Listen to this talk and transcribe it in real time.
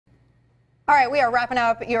All right, we are wrapping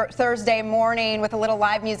up your Thursday morning with a little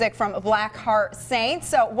live music from Black Heart Saints.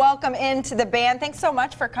 So welcome into the band. Thanks so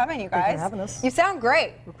much for coming, you guys. Thanks for having us. You sound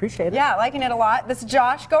great. Appreciate it. Yeah, liking it a lot. This is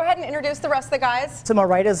Josh. Go ahead and introduce the rest of the guys. To my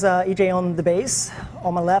right is EJ on the bass.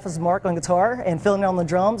 On my left is Mark on guitar. And filling in on the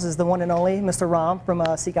drums is the one and only Mr. Rom from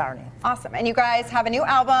Seek Irony. Awesome. And you guys have a new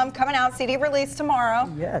album coming out, CD release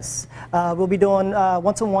tomorrow. Yes. We'll be doing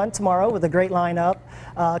one-to-one tomorrow with a great lineup.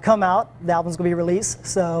 Come out. The album's going to be released.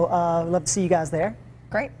 So love to see you guys there.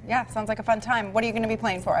 Great. Yeah, sounds like a fun time. What are you going to be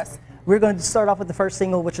playing for us? We're going to start off with the first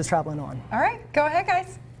single, which is Traveling On. All right. Go ahead,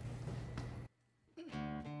 guys.